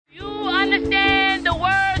understand the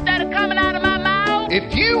words that are coming out of my mouth?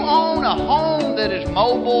 If you own a home that is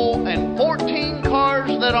mobile and 14 cars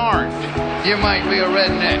that aren't, you might be a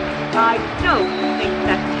redneck. I don't think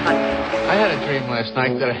that's funny. I had a dream last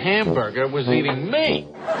night that a hamburger was eating me.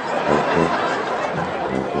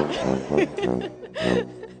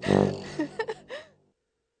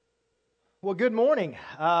 Well, good morning.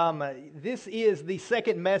 This is the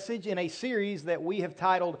second message in a series that we have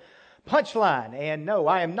titled Punchline. And no,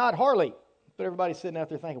 I am not Harley. But everybody's sitting out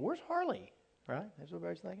there thinking, where's Harley? Right? That's what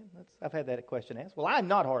everybody's thinking. I've had that question asked. Well, I'm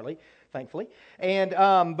not Harley, thankfully. And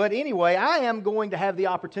but anyway, I am going to have the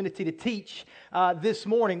opportunity to teach this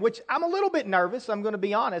morning, which I'm a little bit nervous, I'm going to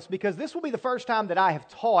be honest, because this will be the first time that I have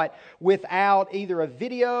taught without either a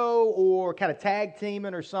video or kind of tag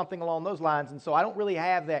teaming or something along those lines. And so I don't really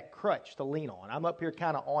have that crutch to lean on. I'm up here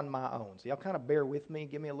kind of on my own. So y'all kind of bear with me.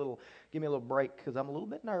 Give me a little break because I'm a little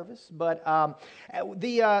bit nervous. But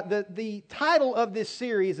the title of this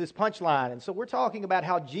series is Punchline. And so we're talking about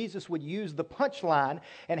how Jesus would use the punchline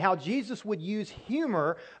and how Jesus would use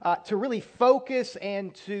humor to really focus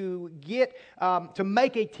and to get to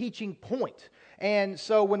make a teaching point. And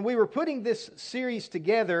so when we were putting this series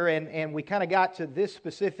together and we kind of got to this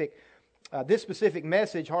specific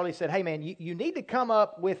message, Harley said, hey man, you need to come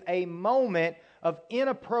up with a moment of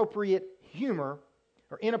inappropriate humor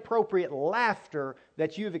or inappropriate laughter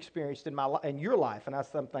that you've experienced in your life. And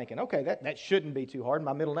I'm thinking, okay, that shouldn't be too hard.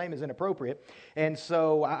 My middle name is inappropriate. And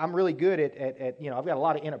so I'm really good at I've got a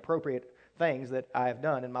lot of inappropriate things that I have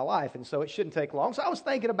done in my life. And so it shouldn't take long. So I was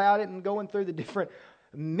thinking about it and going through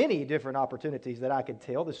many different opportunities that I could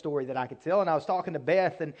tell, the story that I could tell. And I was talking to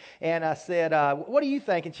Beth and I said, what do you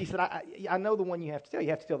think? And she said, I know the one you have to tell. You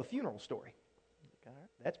have to tell the funeral story.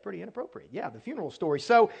 That's pretty inappropriate. Yeah, the funeral story.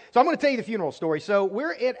 So I'm going to tell you the funeral story. So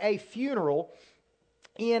we're at a funeral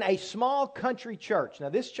in a small country church. Now,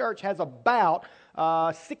 this church has about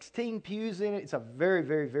 16 pews in it. It's a very,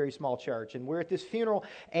 very, very small church. And we're at this funeral,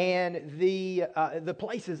 and the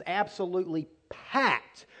place is absolutely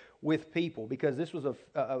packed with people because this was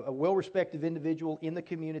a well-respected individual in the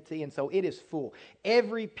community, and so it is full.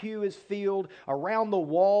 Every pew is filled. Around the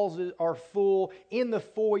walls are full. In the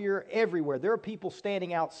foyer, everywhere. There are people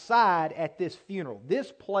standing outside at this funeral.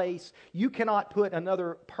 This place, you cannot put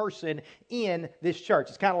another person in this church.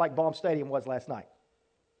 It's kind of like Baum Stadium was last night.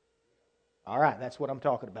 All right, that's what I'm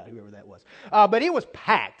talking about, whoever that was. But it was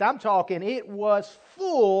packed. I'm talking it was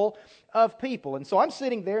full of people. And so I'm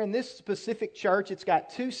sitting there in this specific church. It's got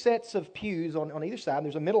two sets of pews on either side.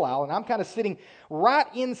 There's a middle aisle, and I'm kind of sitting right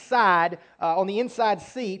inside, on the inside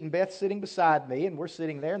seat, and Beth's sitting beside me, and we're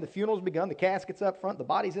sitting there, and the funeral's begun. The casket's up front. The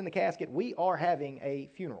body's in the casket. We are having a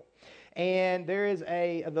funeral. And there is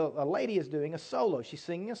a lady is doing a solo. She's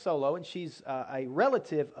singing a solo, and she's a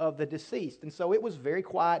relative of the deceased. And so it was very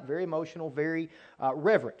quiet, very emotional, very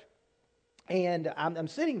reverent. And I'm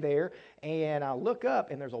sitting there, and I look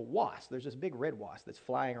up, and there's a wasp. There's this big red wasp that's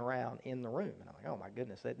flying around in the room. And I'm like, oh my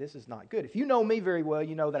goodness, this is not good. If you know me very well,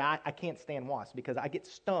 you know that I can't stand wasps because I get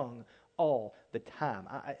stung all the time.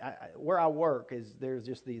 Where I work is there's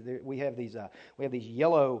just we have these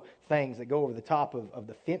yellow things that go over the top of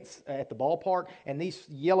the fence at the ballpark, and these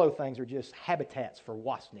yellow things are just habitats for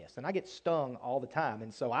wasp nests, and I get stung all the time,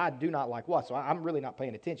 and so I do not like wasps. So I'm really not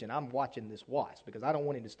paying attention. I'm watching this wasp because I don't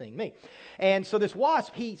want him to sting me. And so this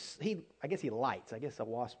wasp, I guess he lights. I guess a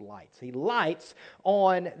wasp lights. He lights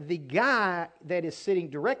on the guy that is sitting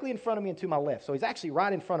directly in front of me and to my left. So he's actually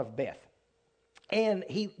right in front of Beth. And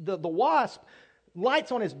the wasp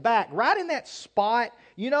lights on his back, right in that spot.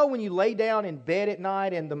 You know when you lay down in bed at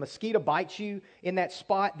night and the mosquito bites you in that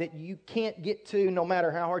spot that you can't get to no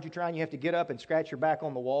matter how hard you try, and you have to get up and scratch your back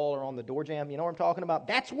on the wall or on the door jamb? You know what I'm talking about?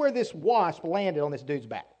 That's where this wasp landed on this dude's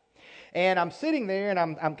back. And I'm sitting there and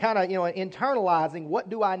I'm kind of, internalizing what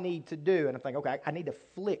do I need to do? And I'm thinking, okay, I need to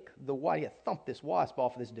thump this wasp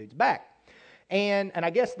off of this dude's back. And I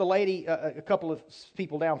guess the lady, a couple of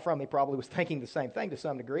people down from me probably was thinking the same thing to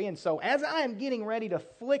some degree. And so as I am getting ready to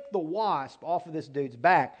flick the wasp off of this dude's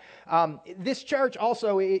back, this church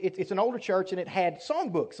also, it's an older church, and it had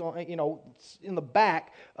songbooks, in the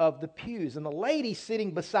back of the pews. And the lady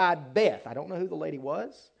sitting beside Beth, I don't know who the lady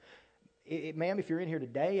was. Ma'am, if you're in here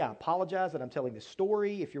today, I apologize that I'm telling this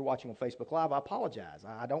story. If you're watching on Facebook Live, I apologize.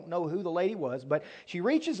 I don't know who the lady was, but she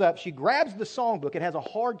reaches up, she grabs the songbook. It has a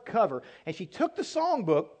hard cover, and she took the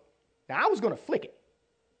songbook. Now, I was going to flick it.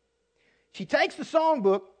 She takes the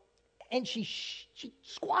songbook, and she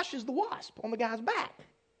squashes the wasp on the guy's back.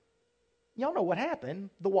 Y'all know what happened.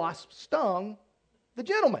 The wasp stung the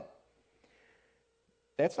gentleman.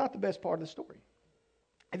 That's not the best part of the story.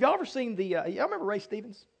 Have y'all ever seen y'all remember Ray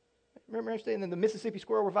Stevens? Remember understanding the Mississippi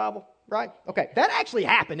Squirrel Revival, right? Okay, that actually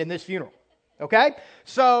happened in this funeral. Okay?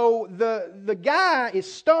 So the guy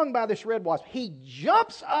is stung by this red wasp. He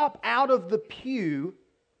jumps up out of the pew,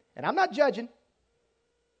 and I'm not judging.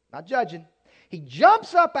 He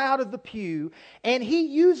jumps up out of the pew, and he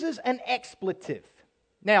uses an expletive.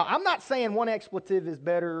 Now, I'm not saying one expletive is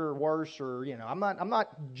better or worse, or, I'm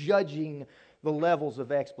not judging the levels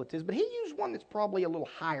of expletives, but he used one that's probably a little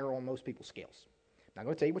higher on most people's scales. I'm not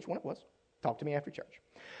going to tell you which one it was. Talk to me after church.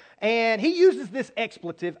 And he uses this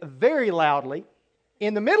expletive very loudly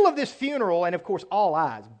in the middle of this funeral, and of course, all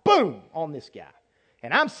eyes, boom, on this guy.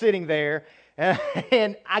 And I'm sitting there,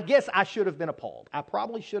 and I guess I should have been appalled. I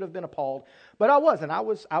probably should have been appalled, but I wasn't. I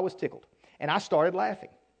was tickled. And I started laughing.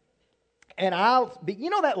 And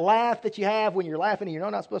that laugh that you have when you're laughing and you're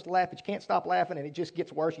not supposed to laugh, but you can't stop laughing and it just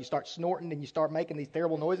gets worse. You start snorting and you start making these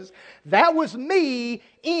terrible noises. That was me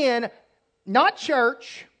in, not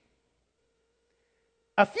church,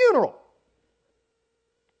 a funeral.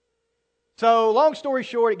 So long story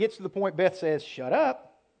short, it gets to the point Beth says, "Shut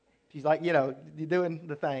up." She's like, you're doing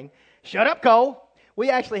the thing. "Shut up, Cole." We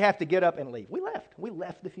actually have to get up and leave. We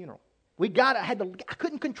left the funeral. I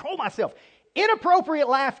couldn't control myself. Inappropriate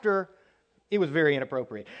laughter. It was very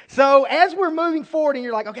inappropriate. So as we're moving forward, and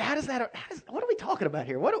you're like, okay, what are we talking about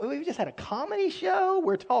here? We just had a comedy show?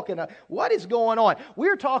 We're talking, what is going on?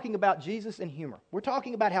 We're talking about Jesus and humor. We're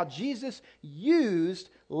talking about how Jesus used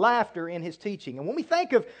laughter in his teaching. And when we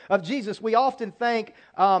think of Jesus, we often think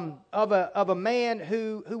of a man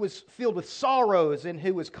who was filled with sorrows and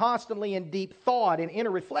who was constantly in deep thought and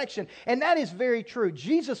inner reflection. And that is very true.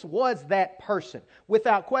 Jesus was that person,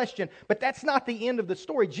 without question. But that's not the end of the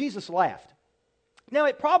story. Jesus laughed. Now,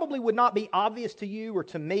 it probably would not be obvious to you or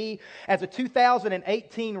to me as a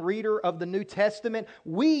 2018 reader of the New Testament.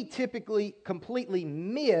 We typically completely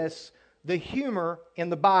miss the humor in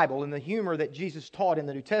the Bible and the humor that Jesus taught in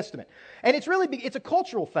the New Testament. And it's a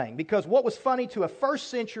cultural thing, because what was funny to a first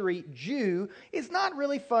century Jew is not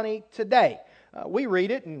really funny today. We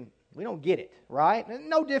read it and we don't get it, right? And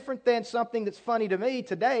no different than something that's funny to me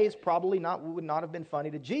today would not have been funny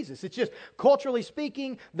to Jesus. It's just, culturally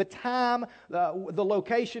speaking, the time, the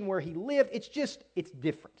location where he lived, it's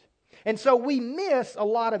different. And so we miss a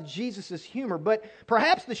lot of Jesus' humor, but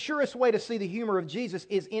perhaps the surest way to see the humor of Jesus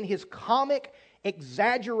is in his comic,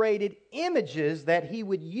 exaggerated images that he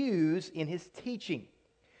would use in his teaching.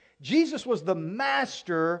 Jesus was the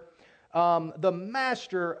master of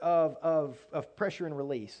pressure and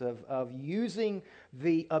release, of using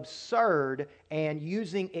the absurd and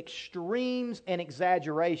using extremes and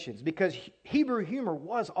exaggerations, because Hebrew humor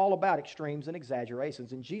was all about extremes and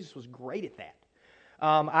exaggerations, and Jesus was great at that.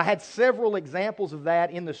 I had several examples of that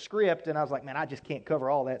in the script, and I was like, man, I just can't cover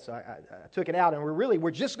all that, so I took it out. And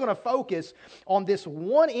we're just going to focus on this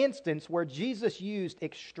one instance where Jesus used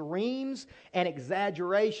extremes and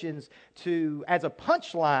exaggerations as a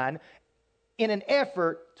punchline in an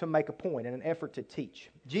effort to make a point, in an effort to teach.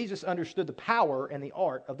 Jesus understood the power and the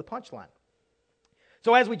art of the punchline.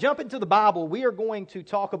 So as we jump into the Bible, we are going to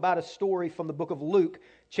talk about a story from the book of Luke,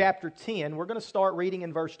 chapter 10. We're going to start reading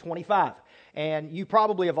in verse 25. And you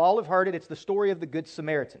probably have all heard it. It's the story of the Good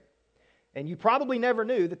Samaritan. And you probably never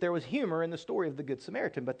knew that there was humor in the story of the Good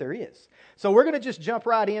Samaritan, but there is. So we're going to just jump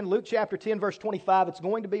right in. Luke chapter 10, verse 25. It's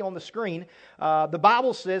going to be on the screen. The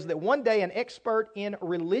Bible says that one day an expert in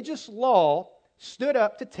religious law stood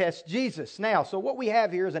up to test Jesus. Now, so what we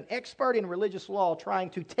have here is an expert in religious law trying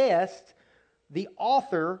to test the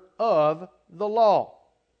author of the law.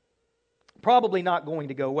 Probably not going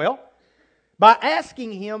to go well. By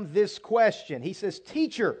asking him this question, he says,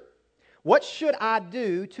 "Teacher, what should I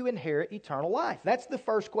do to inherit eternal life?" That's the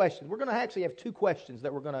first question. We're going to actually have two questions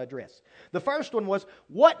that we're going to address. The first one was,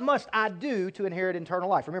 what must I do to inherit eternal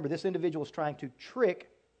life? Remember, this individual is trying to trick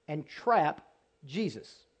and trap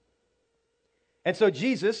Jesus. And so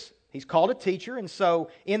Jesus, he's called a teacher, and so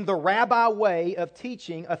in the rabbi way of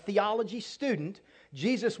teaching a theology student,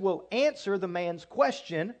 Jesus will answer the man's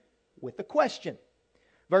question with a question.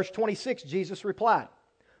 Verse 26, Jesus replied,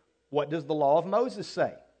 "What does the law of Moses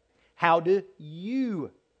say? How do you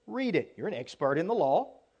read it?" You're an expert in the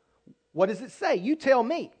law. What does it say? You tell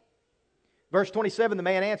me. Verse 27, the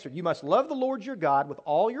man answered, "You must love the Lord your God with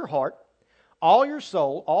all your heart, all your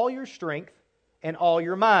soul, all your strength, and all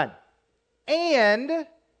your mind. And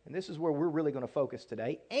this is where we're really going to focus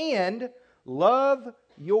today, and love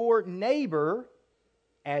your neighbor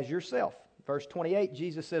as yourself." Verse 28,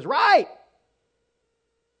 Jesus says, "Right!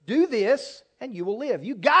 Do this and you will live."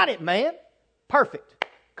 You got it, man. Perfect.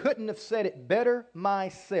 Couldn't have said it better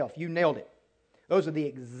myself. You nailed it. Those are the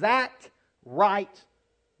exact right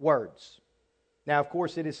words. Now, of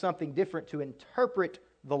course, it is something different to interpret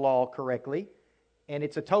the law correctly, and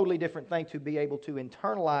it's a totally different thing to be able to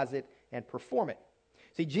internalize it and perform it.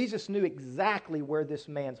 See, Jesus knew exactly where this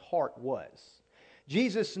man's heart was.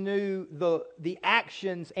 Jesus knew the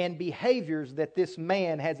actions and behaviors that this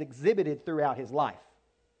man has exhibited throughout his life.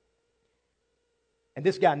 And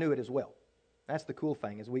this guy knew it as well. That's the cool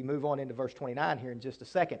thing. As we move on into verse 29 here in just a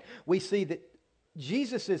second, we see that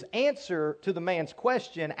Jesus' answer to the man's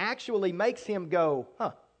question actually makes him go,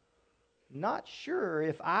 not sure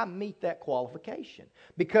if I meet that qualification.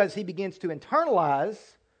 Because he begins to internalize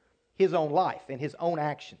his own life and his own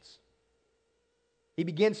actions. He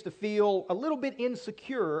begins to feel a little bit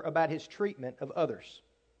insecure about his treatment of others.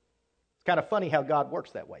 It's kind of funny how God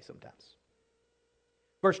works that way sometimes.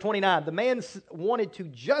 Verse 29, the man wanted to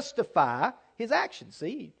justify his actions.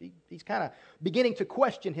 See, he's kind of beginning to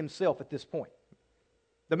question himself at this point.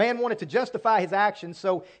 The man wanted to justify his actions,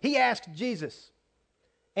 so he asked Jesus,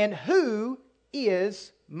 "And who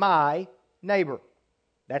is my neighbor?"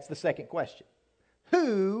 That's the second question.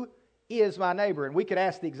 Who is my neighbor? And we could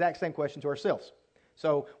ask the exact same question to ourselves.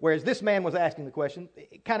 So, whereas this man was asking the question,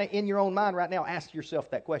 kind of in your own mind right now, ask yourself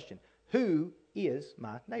that question. Who is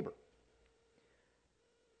my neighbor?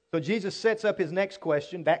 So Jesus sets up his next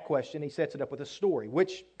question, that question, he sets it up with a story,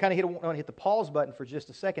 which kind of want to hit the pause button for just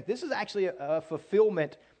a second. This is actually a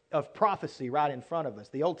fulfillment of prophecy right in front of us.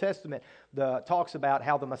 The Old Testament talks about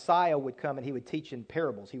how the Messiah would come and he would teach in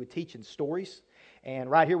parables. He would teach in stories.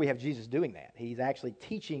 And right here we have Jesus doing that. He's actually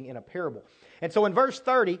teaching in a parable. And so in verse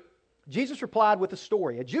 30, Jesus replied with a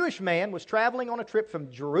story. A Jewish man was traveling on a trip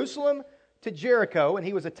from Jerusalem to Jericho, and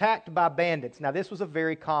he was attacked by bandits. Now, this was a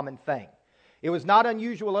very common thing. It was not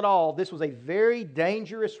unusual at all. This was a very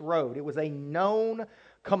dangerous road. It was a known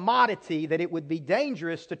commodity that it would be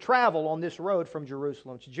dangerous to travel on this road from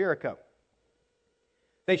Jerusalem to Jericho.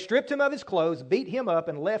 They stripped him of his clothes, beat him up,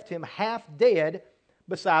 and left him half dead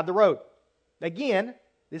beside the road. Again,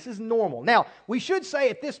 this is normal. Now, we should say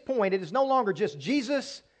at this point, it is no longer just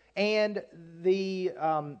Jesus and the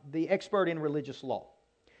expert in religious law.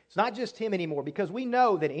 It's not just him anymore, because we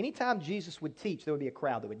know that anytime Jesus would teach, there would be a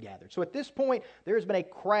crowd that would gather. So at this point, there has been a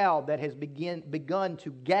crowd that has begun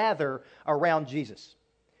to gather around Jesus.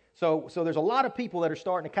 So there's a lot of people that are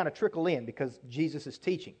starting to kind of trickle in because Jesus is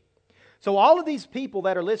teaching. So all of these people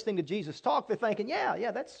that are listening to Jesus talk, they're thinking,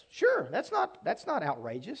 yeah, that's not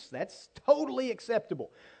outrageous. That's totally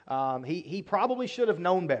acceptable. He probably should have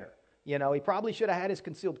known better. You know, he probably should have had his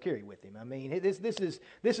concealed carry with him. I mean,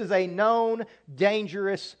 this is a known,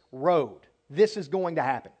 dangerous road. This is going to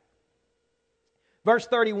happen. Verse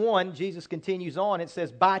 31, Jesus continues on. It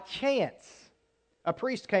says, by chance, a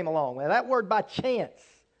priest came along. Now, that word by chance,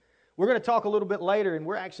 we're going to talk a little bit later, and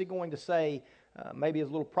we're actually going to say maybe it's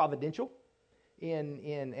a little providential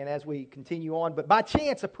and as we continue on. But by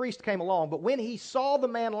chance, a priest came along. But when he saw the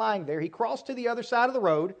man lying there, he crossed to the other side of the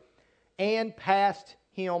road and passed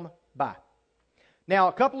him by. Now,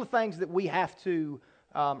 a couple of things that we have to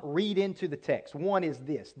read into the text. One is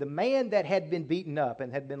this. The man that had been beaten up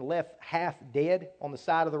and had been left half dead on the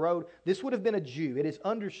side of the road, this would have been a Jew. It is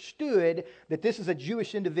understood that this is a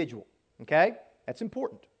Jewish individual. Okay? That's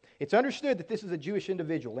important. It's understood that this is a Jewish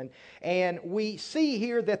individual. And we see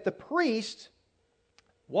here that the priest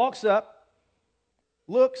walks up,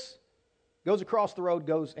 looks, goes across the road,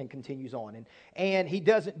 goes and continues on. And he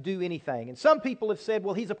doesn't do anything. And some people have said,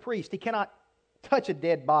 well, he's a priest. He cannot touch a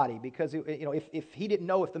dead body because, if he didn't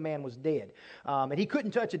know if the man was dead. And he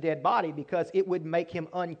couldn't touch a dead body because it would make him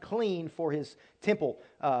unclean for his temple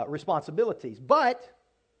responsibilities. But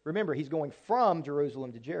remember, he's going from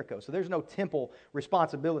Jerusalem to Jericho. So there's no temple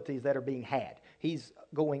responsibilities that are being had. He's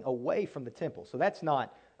going away from the temple. So that's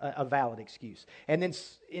not a valid excuse. And then,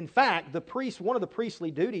 in fact, one of the priestly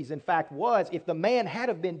duties, in fact, was if the man had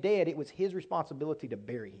have been dead, it was his responsibility to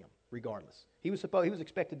bury him, regardless. He was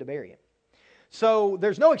expected to bury him. So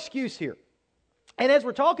there's no excuse here. And as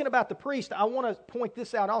we're talking about the priest, I want to point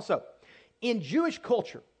this out also. In Jewish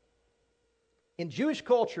culture, in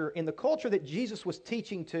the culture that Jesus was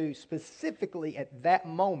teaching to specifically at that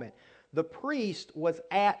moment, the priest was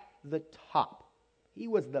at the top. He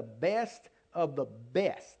was the best of the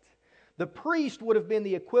best. The priest would have been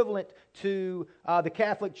the equivalent to the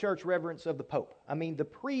Catholic Church reverence of the Pope. I mean, the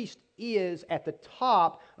priest is at the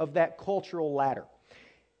top of that cultural ladder.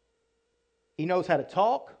 He knows how to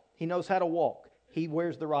talk. He knows how to walk. He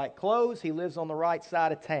wears the right clothes. He lives on the right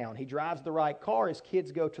side of town. He drives the right car. His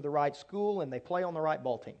kids go to the right school, and they play on the right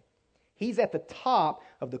ball team. He's at the top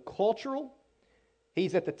of the cultural.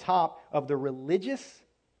 He's at the top of the religious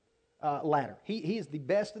ladder. He is the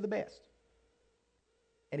best of the best.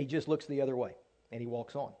 And he just looks the other way, and he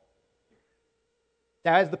walks on.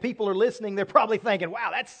 Now, as the people are listening, they're probably thinking,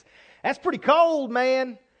 wow, that's pretty cold,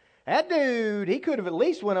 man. That dude, he could have at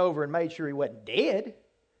least went over and made sure he wasn't dead.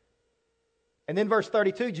 And then verse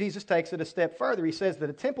 32, Jesus takes it a step further. He says that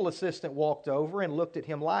a temple assistant walked over and looked at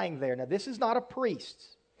him lying there. Now, this is not a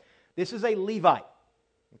priest. This is a Levite.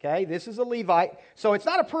 Okay, this is a Levite. So it's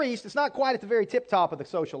not a priest. It's not quite at the very tip top of the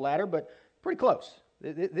social ladder, but pretty close.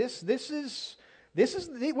 We're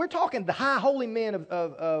talking the high holy men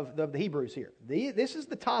of the Hebrews here. This is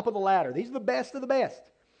the top of the ladder. These are the best of the best.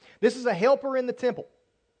 This is a helper in the temple.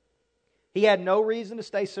 He had no reason to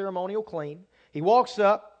stay ceremonial clean. He walks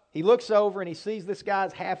up, he looks over, and he sees this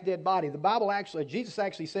guy's half-dead body. Jesus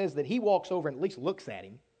actually says that he walks over and at least looks at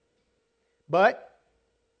him. But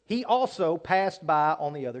he also passed by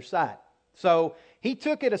on the other side. So he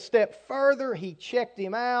took it a step further. He checked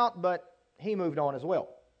him out, but he moved on as well.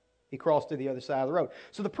 He crossed to the other side of the road.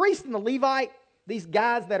 So the priest and the Levite, these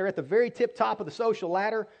guys that are at the very tip top of the social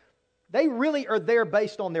ladder, they really are there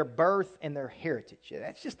based on their birth and their heritage.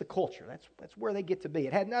 That's just the culture. That's where they get to be.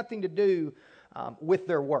 It had nothing to do with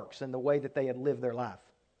their works and the way that they had lived their life.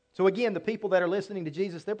 So again, the people that are listening to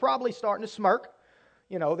Jesus, they're probably starting to smirk.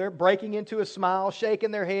 You know, they're breaking into a smile,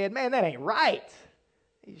 shaking their head. Man, that ain't right.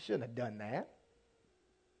 You shouldn't have done that.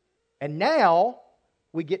 And now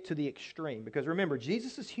we get to the extreme. Because remember,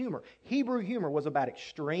 Jesus' humor, Hebrew humor, was about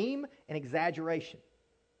extreme and exaggeration.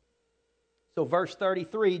 So verse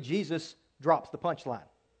 33, Jesus drops the punchline.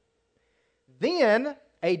 Then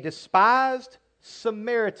a despised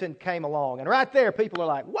Samaritan came along. And right there, people are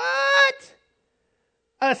like, what?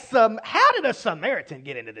 How did a Samaritan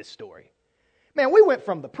get into this story? Man, we went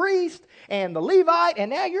from the priest and the Levite, and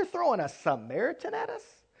now you're throwing a Samaritan at us?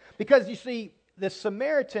 Because you see, the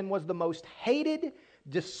Samaritan was the most hated,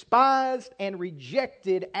 despised, and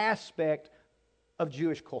rejected aspect of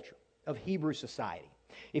Jewish culture, of Hebrew society.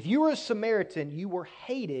 If you were a Samaritan, you were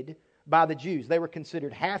hated by the Jews. They were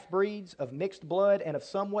considered half-breeds of mixed blood and of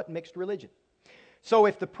somewhat mixed religion. So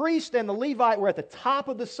if the priest and the Levite were at the top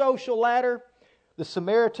of the social ladder, the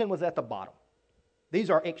Samaritan was at the bottom. These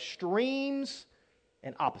are extremes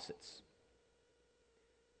and opposites.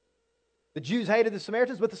 The Jews hated the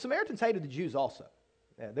Samaritans, but the Samaritans hated the Jews also.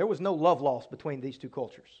 There was no love lost between these two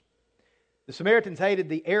cultures. The Samaritans hated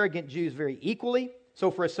the arrogant Jews very equally. So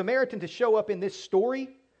for a Samaritan to show up in this story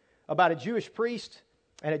about a Jewish priest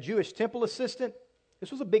and a Jewish temple assistant,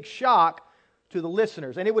 this was a big shock to the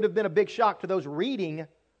listeners. And it would have been a big shock to those reading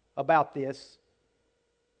about this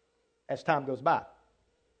as time goes by.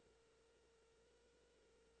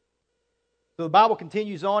 So the Bible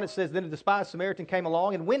continues on. It says, then a despised Samaritan came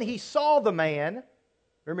along, and when he saw the man,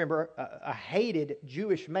 remember, a hated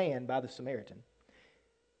Jewish man by the Samaritan,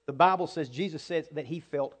 the Bible says, Jesus says that he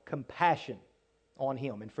felt compassion on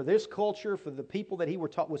him. And for this culture, for the people that he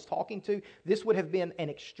was talking to, this would have been an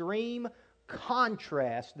extreme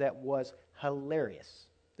contrast that was hilarious.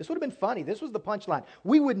 This would have been funny. This was the punchline.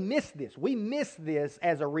 We would miss this. We miss this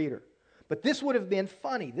as a reader. But this would have been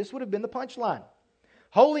funny. This would have been the punchline.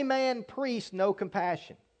 Holy man, priest, no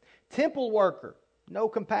compassion. Temple worker, no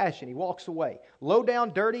compassion. He walks away. Low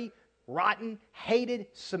down, dirty, rotten, hated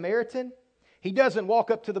Samaritan. He doesn't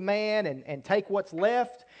walk up to the man and take what's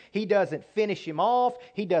left. He doesn't finish him off.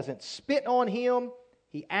 He doesn't spit on him.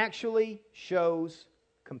 He actually shows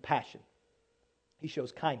compassion. He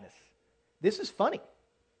shows kindness. This is funny.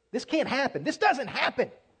 This can't happen. This doesn't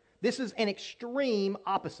happen. This is an extreme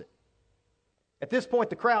opposite. At this point,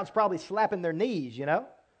 the crowd's probably slapping their knees, you know.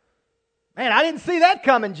 Man, I didn't see that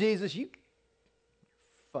coming, Jesus. You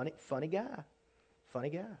funny guy. Funny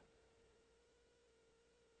guy.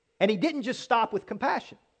 And he didn't just stop with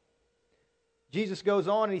compassion. Jesus goes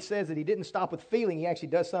on and he says that he didn't stop with feeling. He actually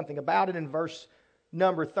does something about it. In verse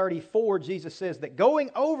number 34, Jesus says that going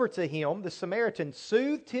over to him, the Samaritan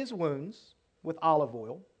soothed his wounds with olive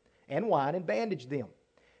oil and wine and bandaged them.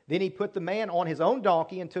 Then he put the man on his own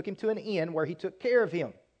donkey and took him to an inn where he took care of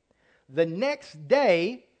him. The next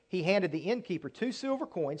day, he handed the innkeeper 2 silver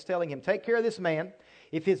coins, telling him, take care of this man.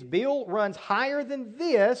 If his bill runs higher than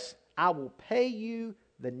this, I will pay you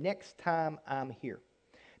the next time I'm here.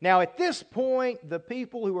 Now, at this point, the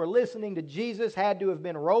people who were listening to Jesus had to have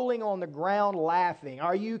been rolling on the ground laughing.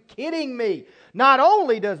 Are you kidding me? Not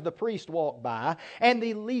only does the priest walk by and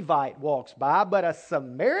the Levite walks by, but a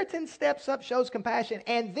Samaritan steps up, shows compassion,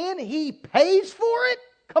 and then he pays for it?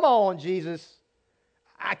 Come on, Jesus.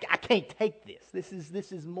 I can't take this.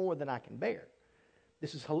 This is more than I can bear.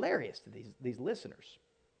 This is hilarious to these listeners.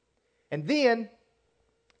 And then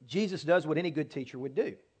Jesus does what any good teacher would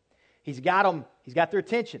do. He's got their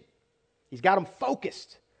attention. He's got them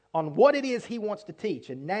focused on what it is he wants to teach.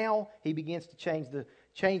 And now he begins to change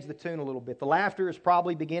change the tune a little bit. The laughter is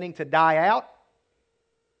probably beginning to die out.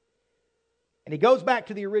 And he goes back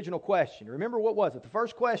to the original question. Remember, what was it? The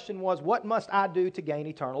first question was, what must I do to gain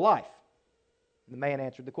eternal life? And the man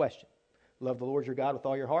answered the question. Love the Lord your God with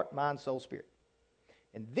all your heart, mind, soul, spirit.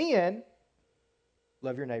 And then,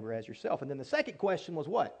 love your neighbor as yourself. And then the second question was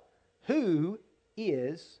what? Who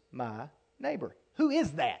is my neighbor? Who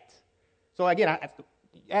is that? So again, I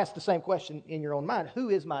ask the same question in your own mind. Who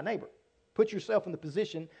is my neighbor? Put yourself in the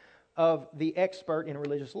position of the expert in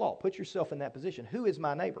religious law. Put yourself in that position. Who is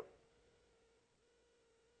my neighbor?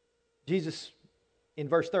 Jesus, in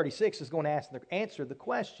verse 36, is going to answer the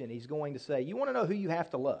question. He's going to say, you want to know who you have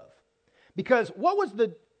to love? Because what was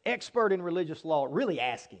the expert in religious law really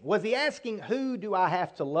asking? Was he asking, who do I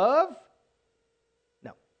have to love?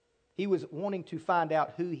 No. He was wanting to find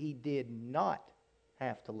out who he did not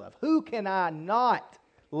have to love. Who can I not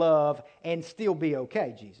love and still be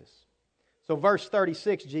okay, Jesus? So verse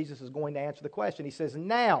 36, Jesus is going to answer the question. He says,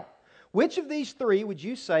 now, which of these three would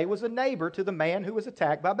you say was a neighbor to the man who was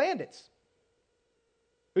attacked by bandits?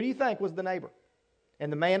 Who do you think was the neighbor?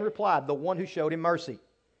 And the man replied, the one who showed him mercy.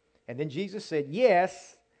 And then Jesus said,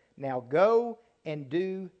 yes, now go and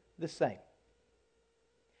do the same.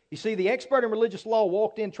 You see, the expert in religious law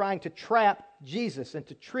walked in trying to trap Jesus and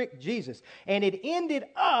to trick Jesus. And it ended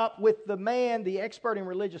up with the man, the expert in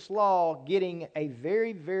religious law, getting a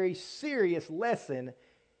very, very serious lesson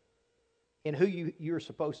in who you're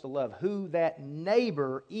supposed to love, who that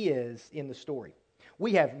neighbor is in the story.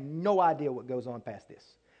 We have no idea what goes on past this.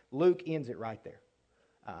 Luke ends it right there.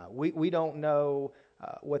 We don't know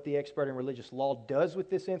what the expert in religious law does with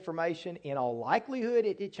this information. In all likelihood,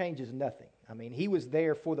 it changes nothing. I mean, he was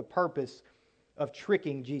there for the purpose of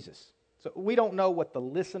tricking Jesus. So we don't know what the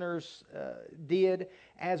listeners did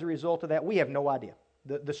as a result of that. We have no idea.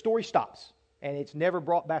 The story stops, and it's never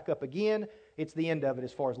brought back up again. It's the end of it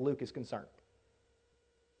as far as Luke is concerned.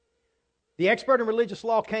 The expert in religious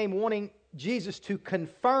law came wanting Jesus to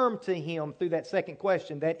confirm to him through that second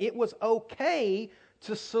question that it was okay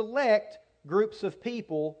to select groups of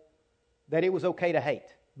people that it was okay to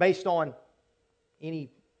hate based on any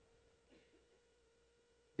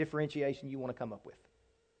differentiation you want to come up with.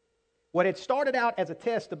 What had started out as a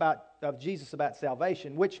test of Jesus about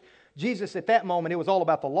salvation, which Jesus at that moment, it was all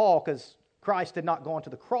about the law because Christ had not gone to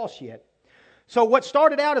the cross yet. So what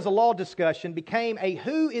started out as a law discussion became a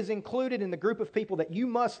who is included in the group of people that you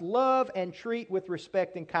must love and treat with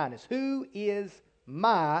respect and kindness. Who is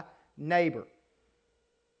my neighbor?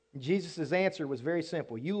 Jesus' answer was very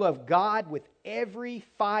simple. You love God with every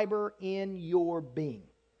fiber in your being.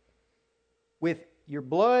 With your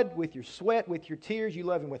blood, with your sweat, with your tears, you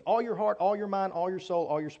love Him with all your heart, all your mind, all your soul,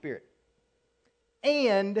 all your spirit.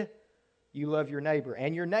 And you love your neighbor.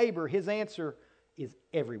 And your neighbor, his answer is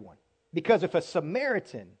everyone. Because if a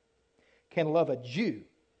Samaritan can love a Jew,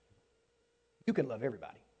 you can love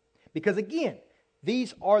everybody. Because again,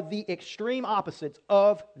 these are the extreme opposites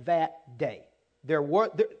of that day. There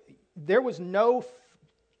was no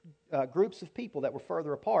groups of people that were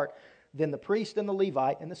further apart than the priest and the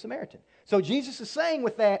Levite and the Samaritan. So Jesus is saying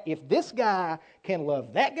with that, if this guy can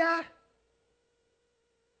love that guy,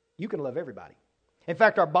 you can love everybody. In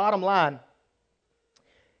fact, our bottom line,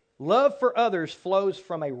 love for others flows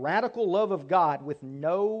from a radical love of God with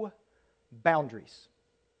no boundaries.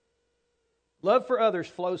 Love for others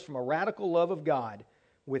flows from a radical love of God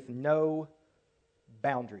with no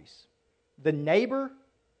boundaries. The neighbor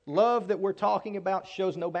love that we're talking about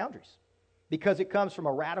shows no boundaries because it comes from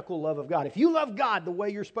a radical love of God. If you love God the way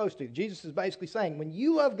you're supposed to, Jesus is basically saying, when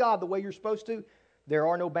you love God the way you're supposed to, there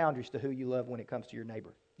are no boundaries to who you love when it comes to your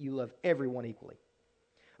neighbor. You love everyone equally.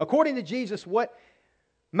 According to Jesus, what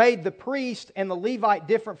made the priest and the Levite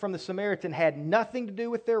different from the Samaritan had nothing to do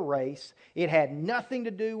with their race. It had nothing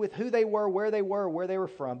to do with who they were, where they were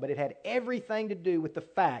from, but it had everything to do with the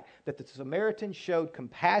fact that the Samaritan showed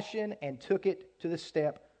compassion and took it to the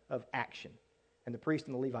step of action. And the priest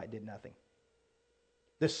and the Levite did nothing.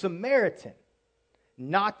 The Samaritan,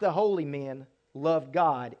 not the holy men, loved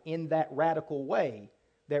God in that radical way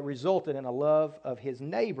that resulted in a love of his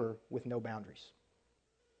neighbor with no boundaries.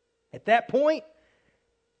 At that point,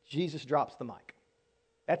 Jesus drops the mic.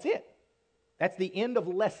 That's it. That's the end of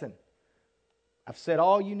lesson. I've said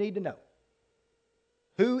all you need to know.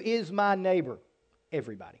 Who is my neighbor?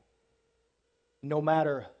 Everybody. No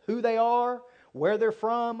matter who they are, where they're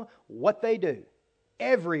from, what they do.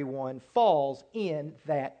 Everyone falls in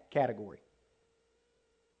that category.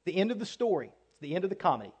 The end of the story. It's the end of the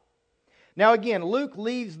comedy. Now again, Luke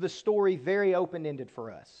leaves the story very open-ended for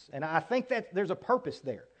us. And I think that there's a purpose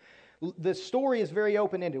there. The story is very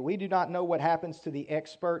open-ended. We do not know what happens to the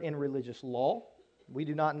expert in religious law. We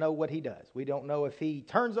do not know what He does. We don't know if He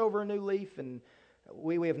turns over a new leaf, and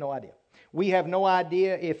we have no idea. We have no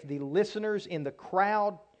idea if the listeners in the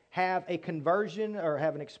crowd have a conversion or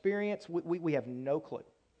have an experience. We have no clue.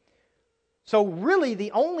 So really,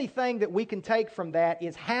 the only thing that we can take from that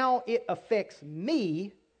is how it affects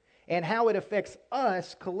me and how it affects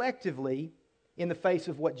us collectively in the face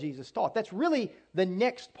of what Jesus taught. That's really the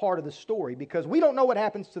next part of the story, because we don't know what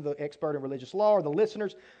happens to the expert in religious law or the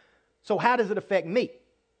listeners. So how does it affect me?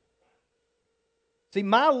 See,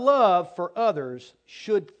 my love for others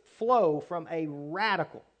should flow from a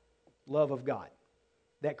radical love of God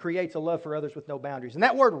that creates a love for others with no boundaries. And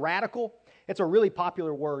that word radical, it's a really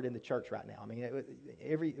popular word in the church right now. I mean,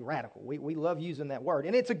 every radical, we love using that word.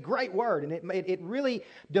 And it's a great word, and it really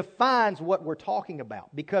defines what we're talking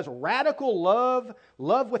about. Because radical love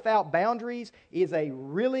without boundaries, is a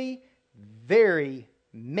really very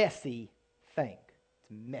messy thing.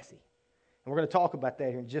 It's messy. And we're going to talk about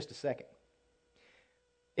that here in just a second.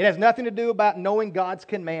 It has nothing to do about knowing God's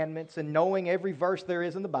commandments and knowing every verse there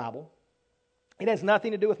is in the Bible. It has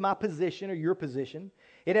nothing to do with my position or your position.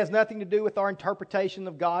 It has nothing to do with our interpretation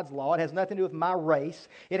of God's law. It has nothing to do with my race.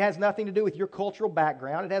 It has nothing to do with your cultural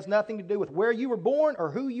background. It has nothing to do with where you were born or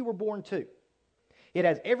who you were born to. It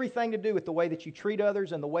has everything to do with the way that you treat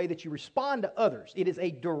others and the way that you respond to others. It is a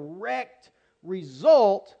direct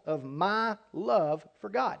result of my love for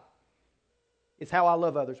God. It's how I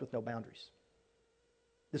love others with no boundaries.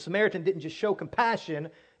 The Samaritan didn't just show compassion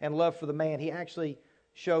and love for the man. He actually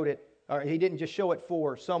showed it. Or he didn't just show it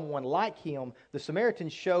for someone like him. The Samaritan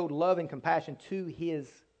showed love and compassion to his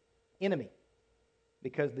enemy.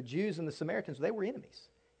 Because the Jews and the Samaritans, they were enemies.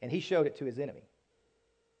 And he showed it to his enemy.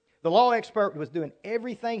 The law expert was doing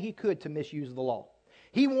everything he could to misuse the law.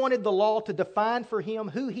 He wanted the law to define for him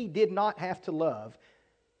who he did not have to love.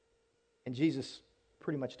 And Jesus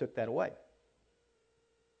pretty much took that away.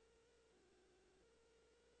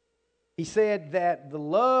 He said that the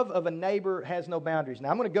love of a neighbor has no boundaries.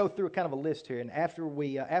 Now, I'm going to go through kind of a list here. And after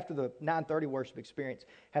the 9:30 worship experience,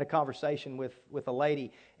 had a conversation with a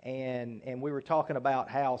lady, and we were talking about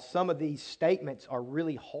how some of these statements are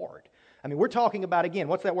really hard. I mean, we're talking about, again,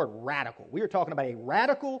 what's that word? Radical. We are talking about a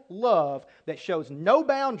radical love that shows no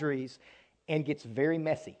boundaries and gets very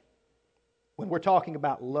messy when we're talking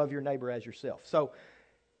about love your neighbor as yourself. So,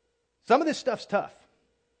 some of this stuff's tough.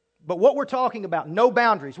 But what we're talking about, no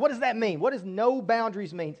boundaries, what does that mean? What does no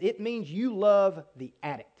boundaries mean? It means you love the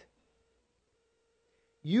addict.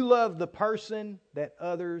 You love the person that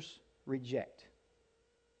others reject.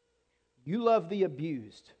 You love the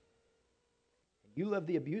abused. You love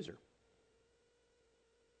the abuser.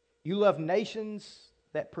 You love nations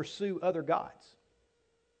that pursue other gods.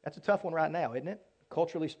 That's a tough one right now, isn't it?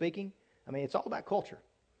 Culturally speaking. I mean, it's all about culture.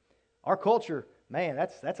 Our culture, man,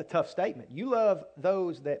 that's a tough statement. You love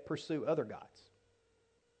those that pursue other gods.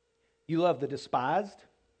 You love the despised.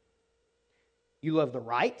 You love the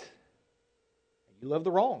right. You love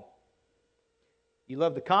the wrong. You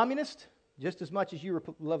love the communist just as much as you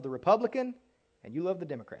love the Republican, and you love the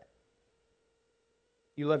Democrat.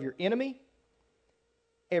 You love your enemy,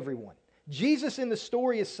 everyone. Jesus in the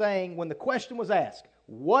story is saying, when the question was asked,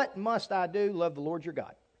 what must I do? Love the Lord your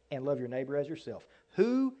God and love your neighbor as yourself.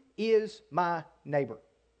 Who is my neighbor?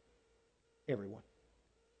 Everyone.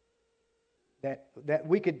 That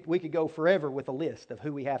we could go forever with a list of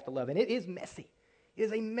who we have to love. And it is messy. It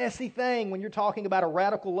is a messy thing when you're talking about a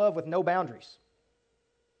radical love with no boundaries.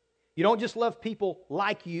 You don't just love people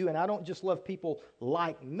like you, and I don't just love people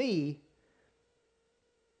like me.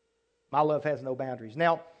 My love has no boundaries.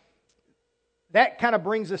 Now, that kind of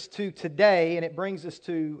brings us to today, and it brings us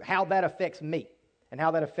to how that affects me and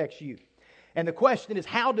how that affects you. And the question is,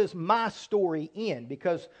 how does my story end?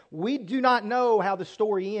 Because we do not know how the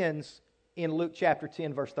story ends in Luke chapter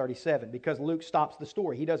 10, verse 37, because Luke stops the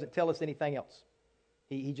story. He doesn't tell us anything else.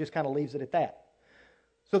 He just kind of leaves it at that.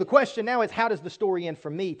 So the question now is, how does the story end for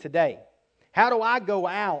me today? How do I go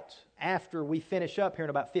out after we finish up here in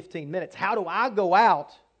about 15 minutes? How do I go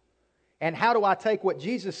out, and how do I take what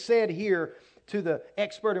Jesus said here to the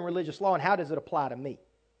expert in religious law, and how does it apply to me?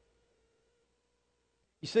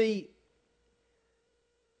 You see,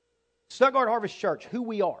 Stuttgart Harvest Church, who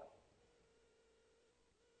we are,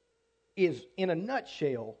 is in a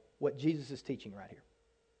nutshell what Jesus is teaching right here.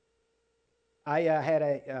 I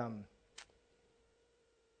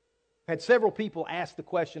had several people ask the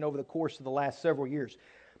question over the course of the last several years.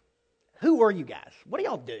 Who are you guys? What do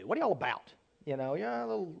y'all do? What are y'all about? You know, a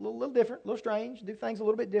little different, a little strange, do things a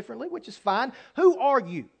little bit differently, which is fine. Who are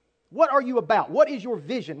you? What are you about? What is your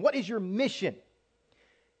vision? What is your mission?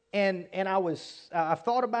 And I've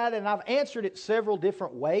thought about it, and I've answered it several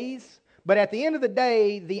different ways. But at the end of the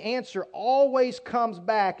day, the answer always comes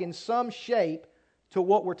back in some shape to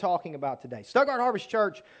what we're talking about today. Stuttgart Harvest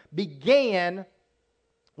Church began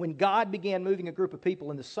when God began moving a group of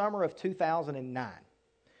people in the summer of 2009.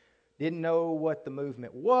 Didn't know what the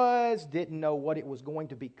movement was, didn't know what it was going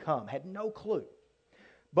to become, had no clue.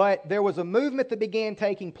 But there was a movement that began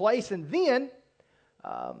taking place, and then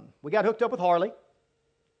we got hooked up with Harley.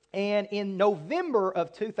 And in November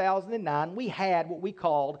of 2009, we had what we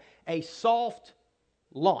called a soft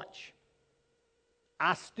launch.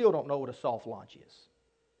 I still don't know what a soft launch is.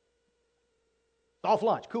 Soft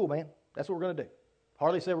launch, cool, man. That's what we're going to do.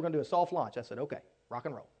 Harley said we're going to do a soft launch. I said, okay, rock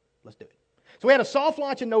and roll. Let's do it. So we had a soft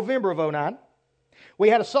launch in November of 2009. We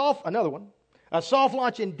had a soft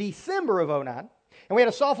launch in December of 2009. And we had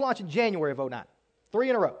a soft launch in January of 2009. 3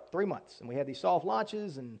 in a row, 3 months. And we had these soft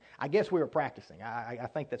launches, and I guess we were practicing. I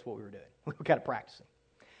think that's what we were doing. We were kind of practicing.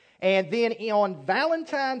 And then on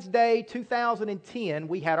Valentine's Day 2010,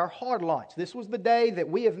 we had our hard launch. This was the day that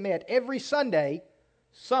we have met every Sunday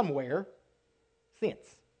somewhere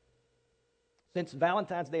since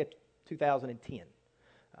Valentine's Day of 2010.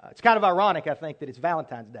 It's kind of ironic, I think, that it's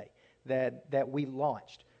Valentine's Day that we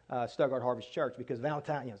launched Stuttgart Harvest Church, because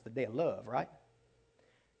Valentine, is the day of love, right?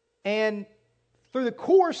 And through the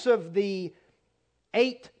course of the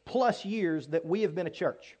 8+ years that we have been a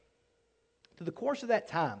church, through the course of that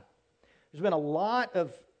time, there's been a lot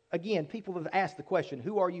of, again, people have asked the question,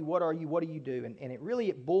 who are you, what do you do? And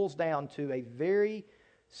it boils down to a very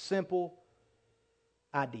simple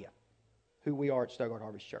idea, who we are at Stuttgart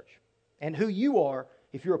Harvest Church. And who you are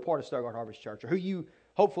if you're a part of Stuttgart Harvest Church, or who you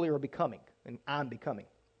hopefully are becoming, and I'm becoming.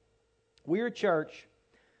 We're a church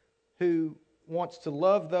who wants to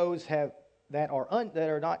love those that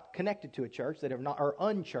are not connected to a church, that are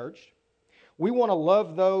unchurched. We want to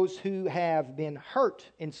love those who have been hurt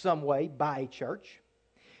in some way by a church.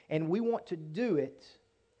 And we want to do it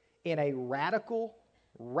in a radical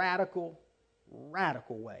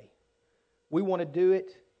way. We want to do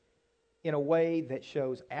it in a way that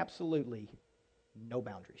shows absolutely no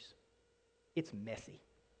boundaries. It's messy.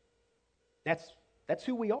 That's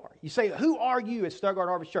who we are. You say, who are you at Stuttgart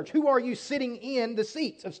Harvest Church? Who are you sitting in the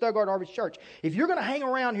seats of Stuttgart Harvest Church? If you're going to hang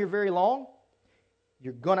around here very long,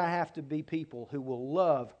 you're going to have to be people who will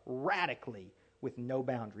love radically with no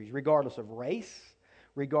boundaries, regardless of race,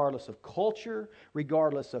 regardless of culture,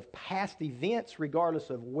 regardless of past events, regardless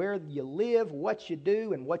of where you live, what you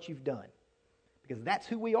do, and what you've done. Because that's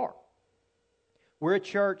who we are. We're a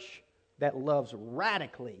church that loves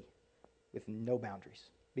radically with no boundaries.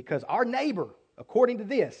 Because our neighbor, according to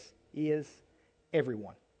this, is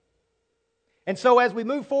everyone. And so as we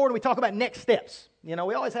move forward, we talk about next steps. We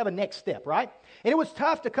always have a next step, right? And it was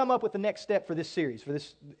tough to come up with the next step for this series, for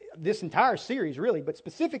this entire series, really. But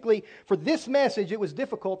specifically for this message, it was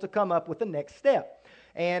difficult to come up with the next step.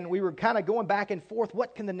 And we were kind of going back and forth.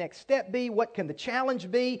 What can the next step be? What can the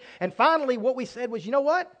challenge be? And finally, what we said was, you know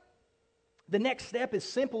what? The next step is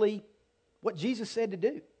simply what Jesus said to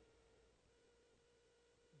do.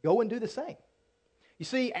 Go and do the same. You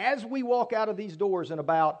see, as we walk out of these doors in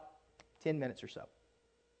about 10 minutes or so,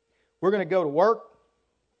 we're going to go to work.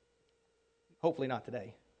 Hopefully not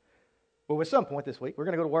today. But at some point this week, we're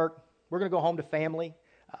going to go to work. We're going to go home to family.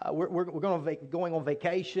 We're going on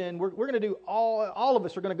vacation. We're going to do all of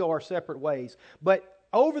us are going to go our separate ways. But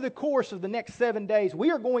over the course of the next 7 days, we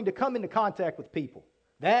are going to come into contact with people.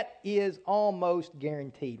 That is almost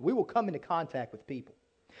guaranteed. We will come into contact with people.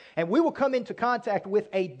 And we will come into contact with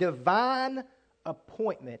a divine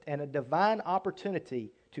appointment and a divine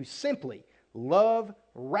opportunity to simply love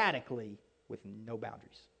radically with no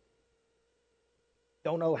boundaries.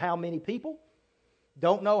 Don't know how many people,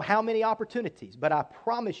 don't know how many opportunities, but I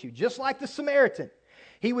promise you, just like the Samaritan,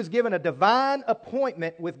 he was given a divine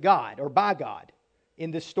appointment with God, or by God,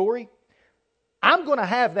 in this story. I'm going to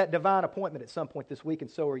have that divine appointment at some point this week, and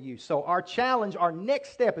so are you. So our challenge, our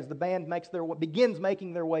next step as the band begins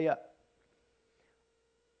making their way up.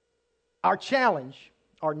 Our challenge,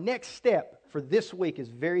 our next step for this week is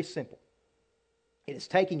very simple. It is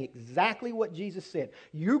taking exactly what Jesus said.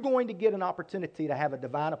 You're going to get an opportunity to have a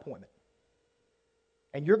divine appointment.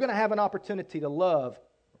 And you're going to have an opportunity to love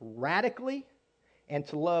radically and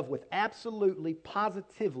to love with absolutely,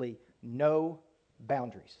 positively no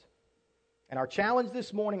boundaries. And our challenge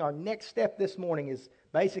this morning, our next step this morning is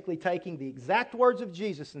basically taking the exact words of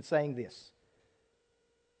Jesus and saying this.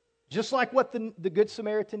 Just like what the Good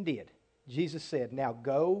Samaritan did, Jesus said, now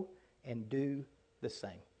go and do the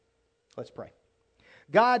same. Let's pray.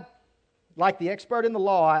 God, like the expert in the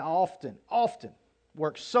law, I often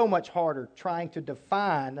work so much harder trying to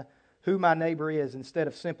define who my neighbor is instead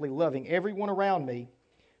of simply loving everyone around me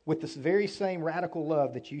with this very same radical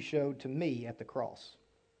love that you showed to me at the cross.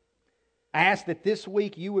 I ask that this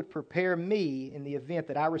week you would prepare me in the event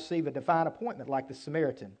that I receive a divine appointment like the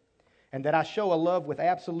Samaritan, and that I show a love with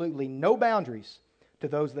absolutely no boundaries to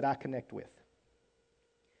those that I connect with.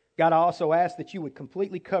 God, I also ask that you would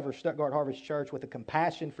completely cover Stuttgart Harvest Church with a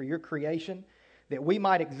compassion for your creation, that we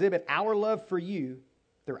might exhibit our love for you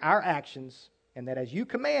through our actions, and that as you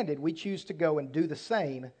commanded, we choose to go and do the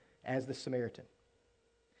same as the Samaritan.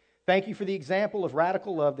 Thank you for the example of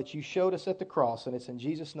radical love that you showed us at the cross, and it's in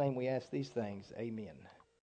Jesus' name we ask these things. Amen.